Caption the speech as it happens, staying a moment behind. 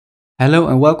Hello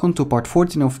and welcome to part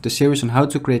 14 of the series on how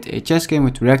to create a chess game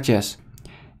with ReactJS.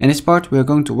 In this part we are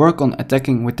going to work on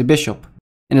attacking with the bishop.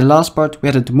 In the last part we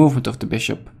added the movement of the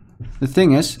bishop. The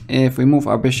thing is, if we move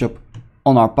our bishop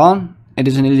on our pawn, it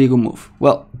is an illegal move.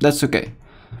 Well, that's okay.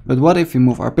 But what if we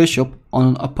move our bishop on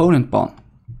an opponent pawn?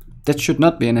 That should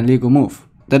not be an illegal move.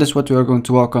 That is what we are going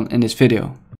to work on in this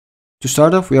video. To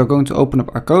start off, we are going to open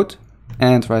up our code,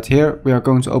 and right here we are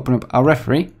going to open up our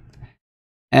referee,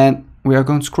 and we are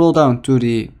going to scroll down to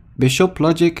the bishop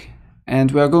logic, and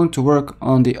we are going to work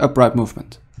on the upright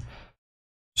movement.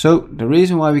 So the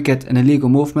reason why we get an illegal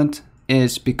movement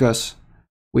is because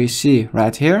we see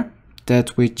right here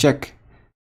that we check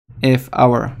if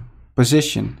our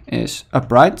position is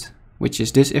upright, which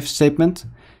is this if statement,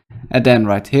 and then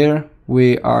right here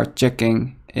we are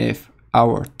checking if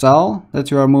our tile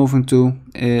that we are moving to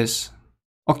is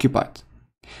occupied.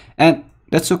 And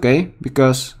that's okay,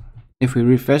 because if we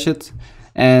refresh it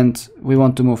and we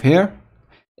want to move here,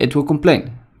 it will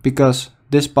complain because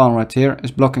this pawn right here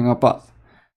is blocking our path.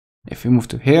 If we move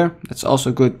to here, that's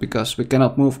also good because we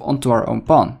cannot move onto our own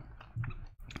pawn.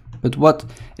 But what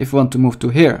if we want to move to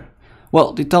here?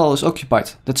 Well, the tile is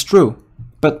occupied, that's true,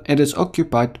 but it is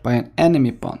occupied by an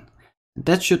enemy pawn.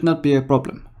 That should not be a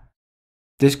problem.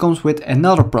 This comes with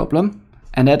another problem,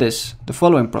 and that is the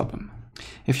following problem.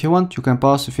 If you want, you can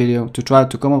pause the video to try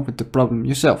to come up with the problem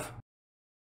yourself.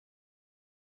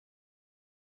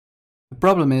 The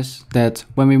problem is that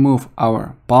when we move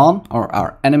our pawn or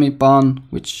our enemy pawn,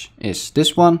 which is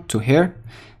this one, to here,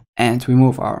 and we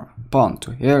move our pawn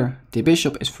to here, the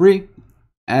bishop is free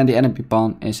and the enemy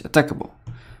pawn is attackable.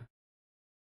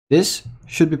 This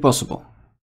should be possible.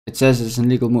 It says it's an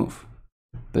illegal move,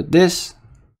 but this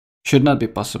should not be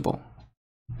possible.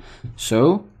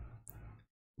 So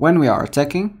when we are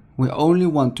attacking, we only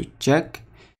want to check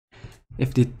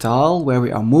if the tile where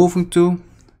we are moving to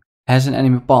has an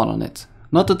enemy pawn on it,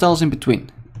 not the tiles in between.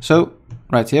 So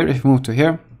right here, if we move to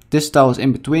here, this tile is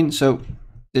in between, so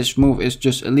this move is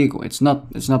just illegal. It's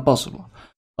not possible.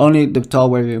 Only the tile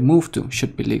where we move to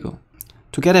should be legal.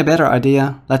 To get a better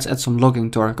idea, let's add some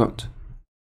logging to our code.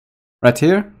 Right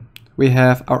here we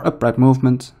have our upright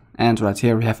movement, and right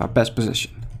here we have our best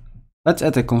position. Let's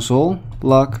add a console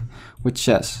log which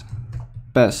says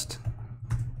best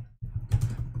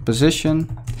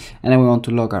position, and then we want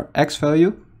to log our x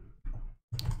value,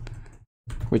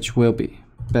 which will be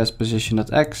best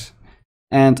position.x,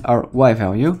 and our y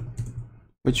value,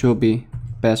 which will be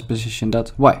best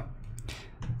position.y.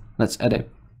 Let's add a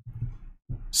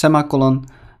semicolon,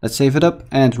 let's save it up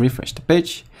and refresh the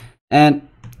page, and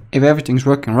if everything's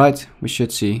working right, we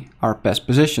should see our best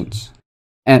positions.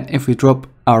 And if we drop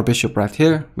our bishop right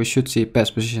here, we should see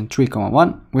best position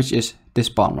 3,1, which is this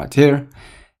pawn right here.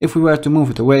 If we were to move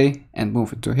it away and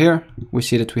move it to here, we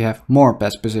see that we have more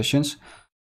best positions,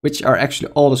 which are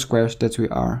actually all the squares that we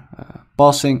are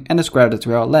passing and the square that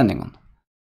we are landing on.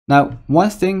 Now, one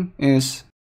thing is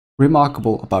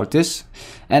remarkable about this,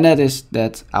 and that is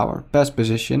that our best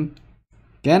position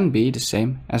can be the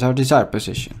same as our desired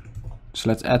position.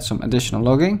 So let's add some additional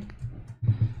logging,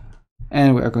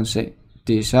 and we are going to say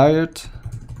desired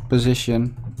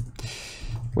position.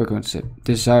 We're going to say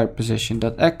desired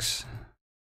position.x,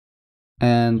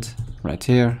 and right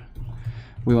here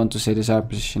we want to say desired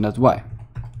position.y.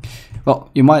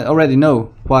 Well, you might already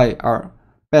know why our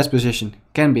best position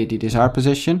can be the desired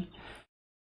position.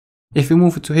 If we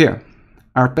move it to here,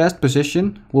 our best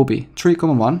position will be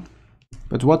 3,1,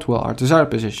 but what will our desired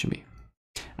position be?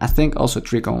 I think also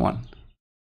 3,1.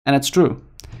 And it's true.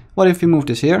 What if we move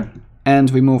this here and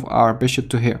we move our bishop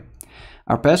to here?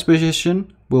 Our best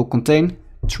position will contain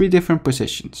 3 different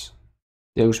positions.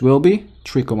 Those will be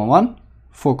 3,1,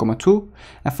 4,2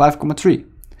 and 5,3.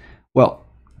 Well,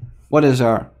 what is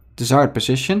our desired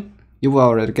position? You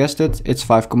already guessed it, it's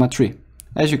 5,3.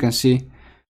 As you can see,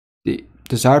 the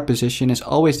desired position is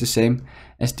always the same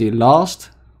as the last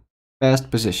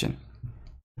best position.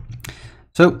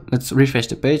 So let's refresh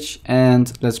the page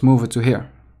and let's move it to here.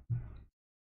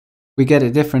 We get a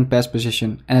different best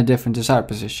position and a different desired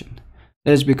position.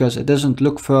 That is because it doesn't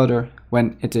look further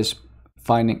when it is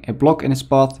finding a block in its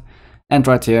path, and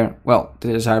right here, well,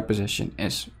 the desired position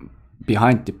is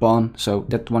behind the pawn, so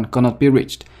that one cannot be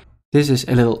reached. This is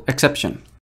a little exception.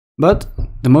 But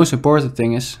the most important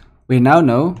thing is we now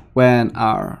know when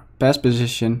our best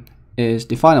position is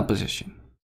the final position.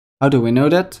 How do we know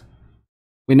that?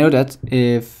 We know that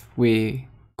if we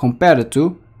compare the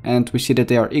two and we see that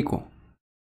they are equal.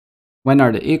 When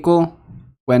are they equal?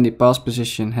 When the past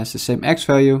position has the same x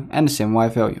value and the same y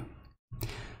value.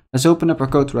 Let's open up our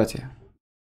code right here.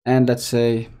 And let's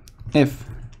say if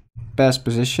past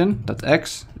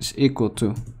position.x is equal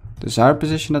to desired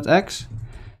position at x,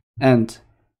 and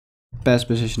past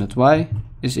position at y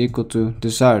is equal to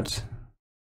desired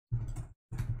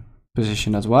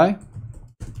position at y.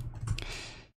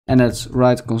 And let's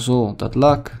write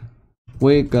console.log.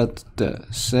 We got the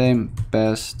same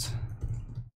past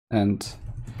and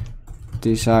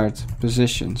desired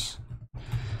positions.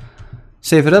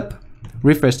 Save it up,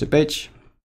 refresh the page.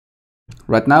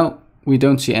 Right now we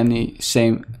don't see any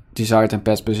same desired and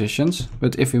past positions,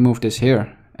 but if we move this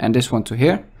here and this one to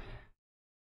here,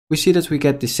 we see that we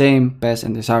get the same past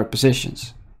and desired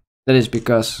positions. That is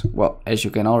because, well, as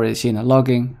you can already see in the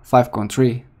logging,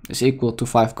 5.3 is equal to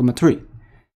 5.3.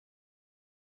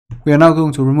 We are now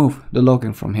going to remove the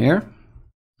logging from here,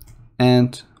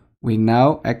 and we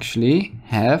now actually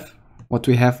have what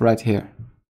we have right here.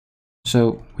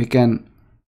 So we can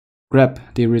grab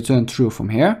the return true from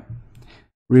here,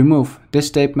 remove this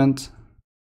statement,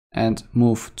 and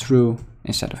move true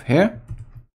instead of here.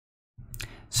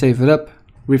 Save it up,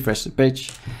 refresh the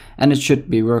page, and it should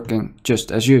be working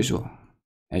just as usual.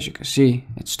 As you can see,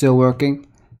 it's still working.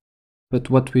 But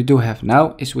what we do have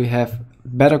now is we have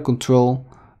better control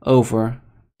over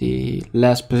the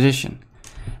last position.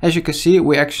 As you can see,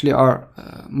 we actually are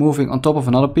moving on top of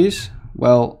another piece.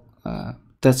 Well,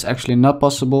 that's actually not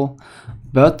possible,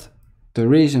 but the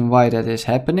reason why that is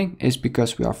happening is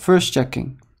because we are first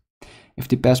checking if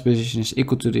the past position is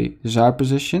equal to the desired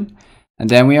position, and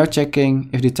then we are checking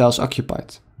if the tile is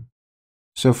occupied.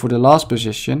 So for the last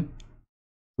position,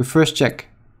 we first check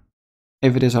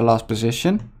if it is our last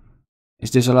position.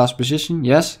 Is this our last position?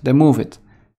 Yes, then move it.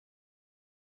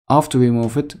 After we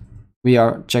move it, we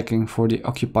are checking for the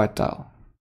occupied tile.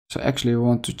 So actually we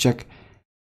want to check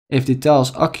if the tile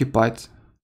is occupied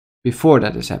before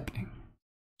that is happening.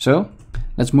 So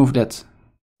let's move that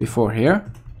before here,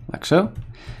 like so.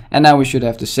 And now we should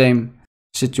have the same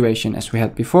situation as we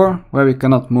had before, where we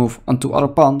cannot move onto other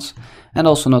pawns and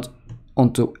also not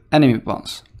onto enemy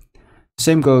pawns.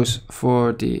 Same goes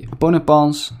for the opponent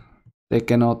pawns. They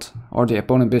cannot, or the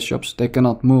opponent bishops, they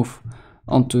cannot move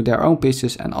onto their own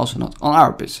pieces and also not on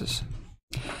our pieces.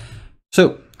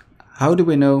 So how do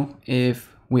we know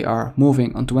if we are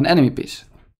moving onto an enemy piece?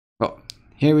 Well,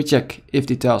 here we check if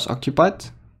the tile is occupied.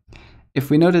 If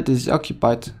we know that it is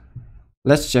occupied,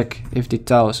 let's check if the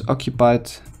tile is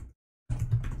occupied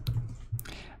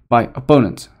by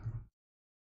opponent.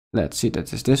 Let's see,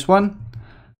 that is this one.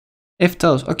 If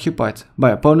tile is occupied by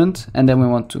opponent, and then we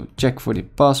want to check for the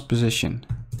pass position,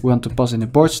 we want to pass in the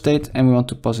board state and we want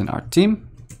to pass in our team.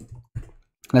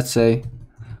 Let's say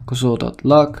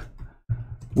console.log.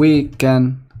 We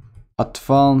can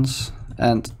advance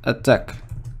and attack,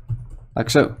 like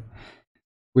so.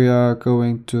 We are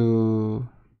going to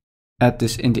add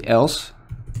this in the else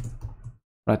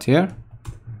right here.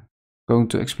 Going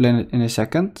to explain it in a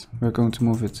second. We're going to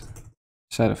move it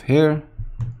inside of here,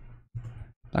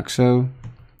 like so.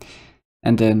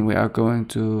 And then we are going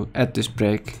to add this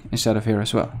break inside of here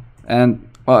as well. And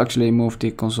I'll actually move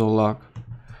the console log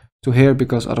to here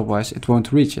because otherwise it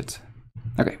won't reach it.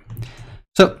 Okay,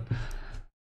 so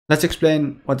let's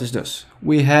explain what this does.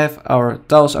 We have our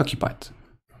tiles occupied.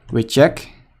 We check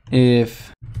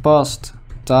if past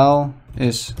tile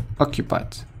is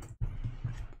occupied.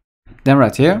 Then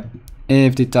right here,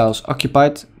 if the tile is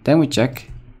occupied, then we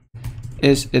check,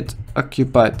 is it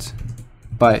occupied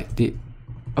by the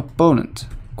opponent,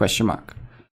 question mark.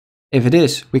 If it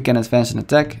is, we can advance and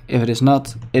attack. If it is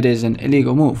not, it is an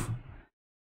illegal move.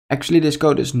 Actually, this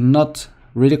code is not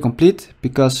really complete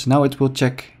because now it will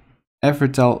check every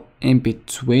tile in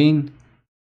between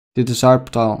the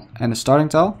desired tile and the starting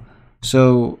tile.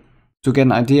 So to get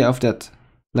an idea of that,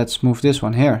 let's move this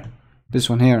one here,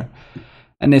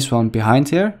 and this one behind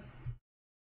here.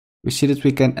 We see that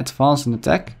we can advance and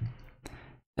attack.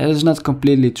 That is not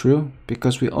completely true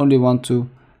because we only want to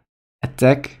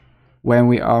attack when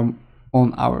we are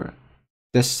on our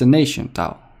destination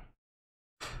tile.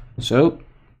 So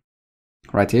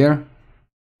right here,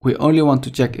 we only want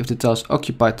to check if the tile is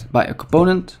occupied by a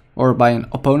component or by an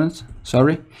opponent,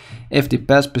 sorry, if the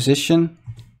past position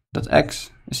 .x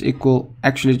is equal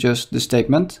actually just the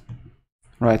statement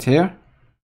right here.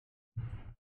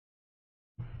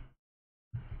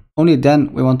 Only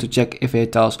then we want to check if a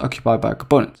tile is occupied by a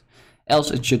component,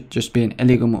 else it should just be an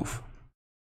illegal move.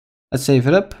 Let's save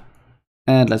it up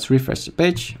and let's refresh the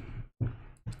page.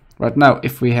 Right now,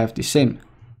 if we have the same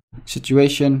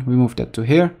situation, we move that to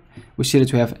here. We see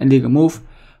that we have an illegal move.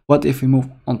 What if we move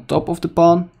on top of the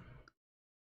pawn?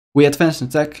 We advance and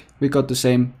attack, we got the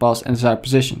same pass and desired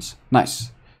positions.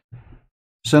 Nice.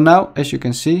 So now, as you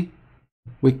can see,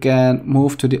 we can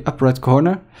move to the upper right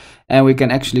corner, and we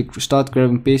can actually start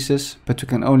grabbing pieces, but we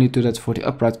can only do that for the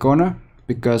upper right corner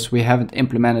because we haven't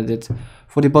implemented it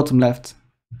for the bottom left,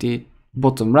 the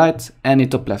bottom right, and the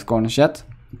top left corners yet.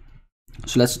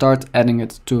 So let's start adding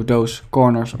it to those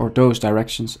corners or those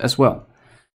directions as well.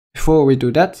 Before we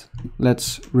do that,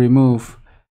 let's remove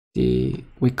the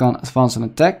we can't advance and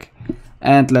attack,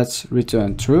 and let's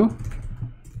return true.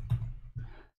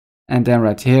 And then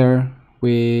right here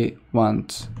we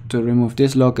want to remove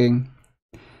this logging,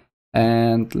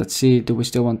 and let's see, do we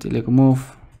still want the illegal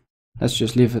move? Let's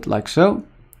just leave it like so.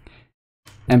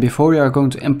 And before we are going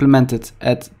to implement it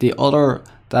at the other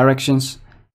directions,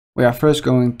 we are first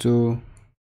going to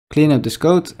clean up this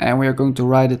code, and we are going to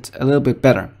write it a little bit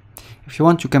better. If you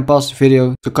want, you can pause the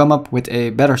video to come up with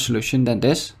a better solution than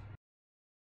this.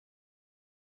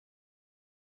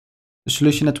 The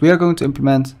solution that we are going to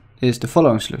implement is the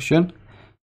following solution.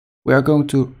 We are going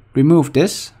to remove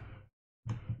this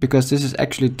because this is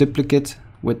actually duplicate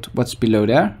with what's below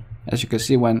there. As you can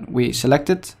see, when we select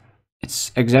it,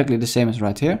 it's exactly the same as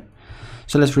right here.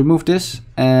 So let's remove this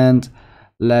and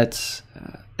let's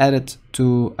add it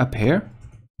to up here.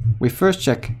 We first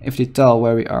check if the tile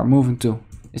where we are moving to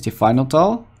is the final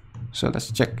tile. So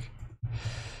let's check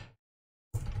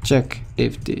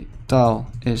if the tile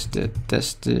is the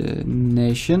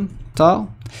destination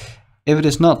tile. If it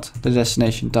is not the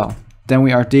destination tile, then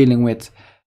we are dealing with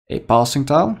a passing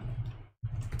tile.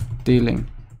 Dealing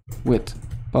with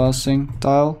passing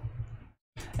tile.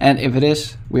 And if it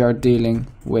is, we are dealing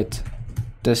with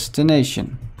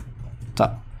destination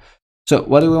tile. So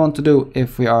what do we want to do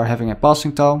if we are having a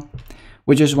passing tile?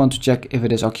 We just want to check if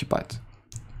it is occupied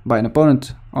by an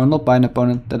opponent or not by an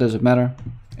opponent. That doesn't matter.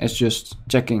 It's just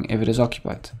checking if it is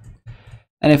occupied.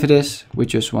 And if it is, we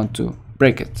just want to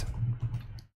break it.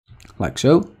 Like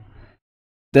so.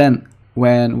 Then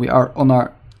when we are on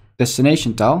our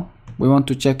destination tile, we want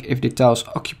to check if the tile is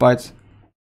occupied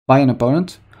by an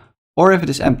opponent or if it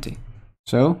is empty.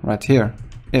 So right here,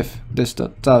 if this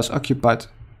tile is occupied,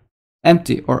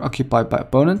 empty or occupied by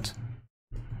opponent,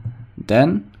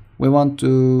 then we want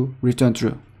to return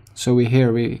true. So we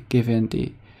give in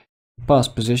the pass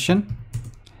position,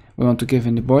 we want to give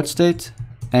in the board state,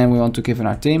 and we want to give in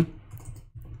our team,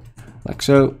 like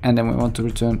so, and then we want to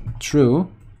return true,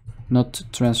 not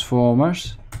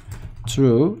transformers,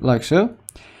 true, like so.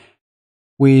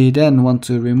 We then want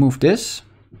to remove this,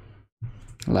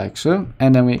 like so,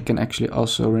 and then we can actually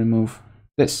also remove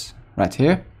this right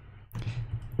here.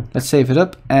 Let's save it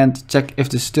up and check if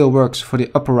this still works for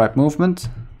the upper right movement.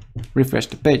 Refresh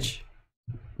the page.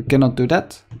 We cannot do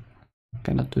that.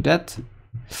 Cannot do that.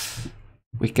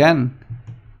 We can,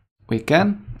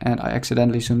 and I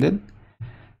accidentally zoomed in.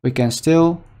 We can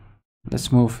still,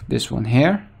 let's move this one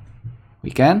here. We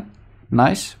can,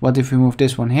 nice. What if we move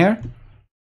this one here?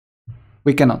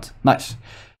 We cannot, nice.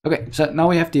 Okay, so now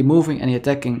we have the moving and the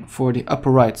attacking for the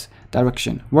upper right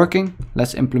direction working.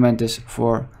 Let's implement this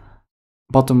for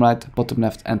bottom right, bottom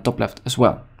left, and top left as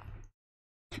well.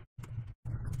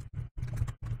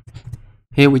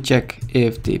 Here we check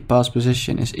if the pass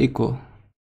position is equal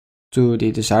to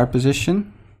the desired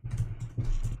position.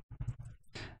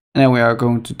 And then we are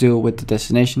going to deal with the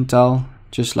destination tile,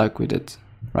 just like we did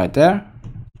right there.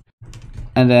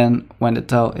 And then when the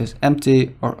tile is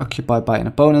empty or occupied by an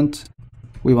opponent,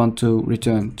 we want to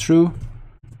return true.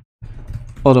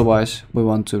 Otherwise, we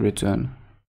want to return,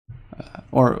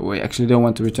 or we actually don't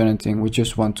want to return anything, we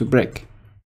just want to break.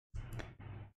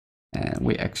 And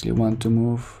we actually want to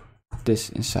move this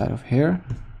inside of here.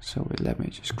 So let me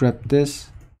just grab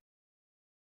this,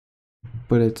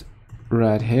 put it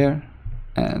right here,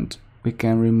 and we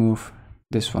can remove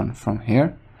this one from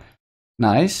here.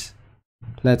 Nice.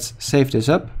 Let's save this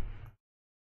up.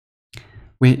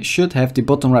 We should have the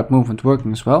bottom right movement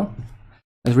working as well.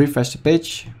 Let's refresh the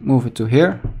page, move it to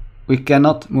here. We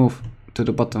cannot move to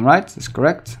the bottom right, that's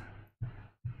correct.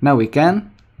 Now we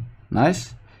can,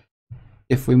 nice.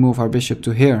 If we move our bishop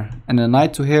to here and the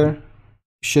knight to here,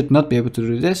 we should not be able to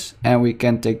do this, and we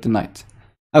can take the knight.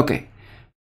 Okay,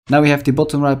 now we have the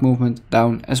bottom right movement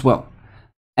down as well.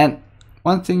 And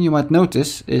one thing you might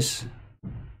notice is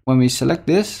when we select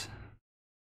this,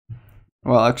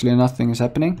 well, actually nothing is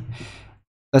happening.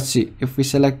 Let's see, if we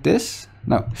select this,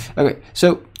 no. Okay,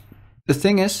 so the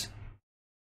thing is,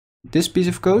 this piece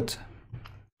of code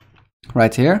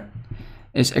right here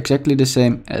is exactly the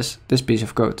same as this piece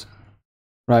of code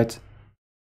right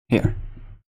here.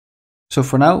 So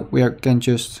for now, we can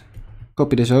just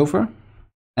copy this over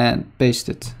and paste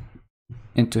it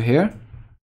into here.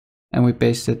 And we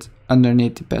paste it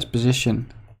underneath the pass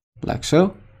position like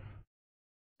so.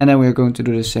 And then we're going to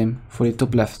do the same for the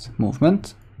top left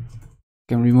movement.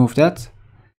 We can remove that.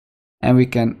 And we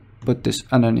can put this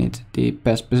underneath the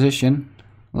best position,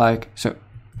 like so.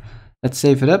 Let's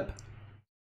save it up.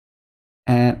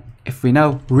 And if we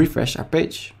now refresh our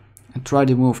page and try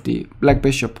to move the black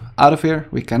bishop out of here,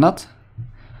 we cannot.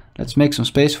 Let's make some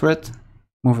space for it.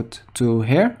 Move it to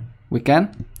here. We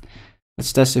can.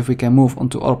 Let's test if we can move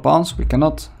onto other pawns. We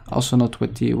cannot. Also not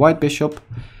with the white bishop.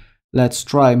 Let's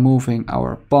try moving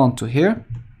our pawn to here.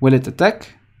 Will it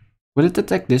attack? Will it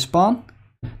attack this pawn?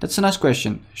 That's a nice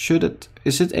question.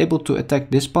 Is it able to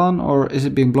attack this pawn, or is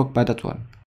it being blocked by that one?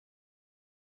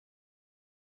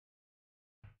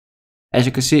 As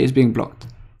you can see, it's being blocked.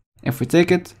 If we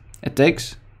take it, it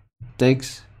takes.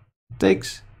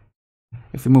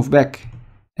 If we move back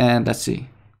and let's see,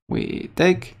 we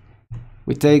take,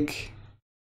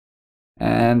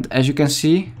 and as you can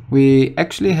see, we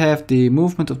actually have the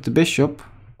movement of the bishop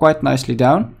quite nicely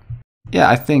down. Yeah,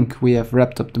 I think we have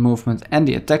wrapped up the movement and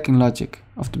the attacking logic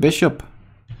of the bishop.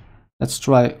 Let's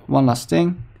try one last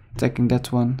thing, attacking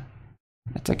that one.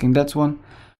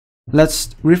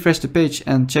 Let's refresh the page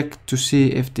and check to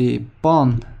see if the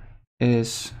pawn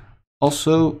is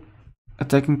also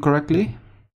attacking correctly.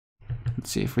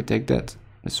 Let's see if we take that.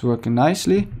 It's working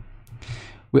nicely.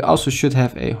 We also should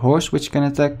have a horse which can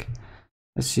attack.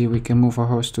 Let's see, we can move our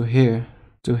horse to here,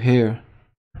 here.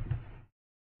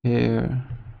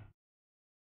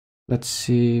 Let's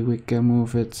see, we can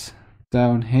move it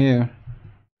down here.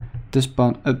 This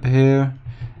pawn up here.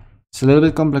 It's a little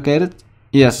bit complicated.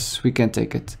 Yes, we can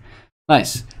take it.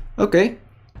 Nice. Okay,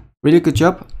 really good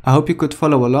job. I hope you could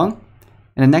follow along.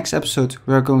 In the next episode,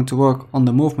 we are going to work on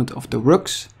the movement of the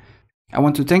rooks. I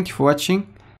want to thank you for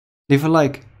watching. Leave a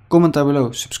like, comment down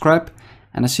below, subscribe,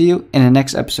 and I'll see you in the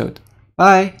next episode.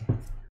 Bye!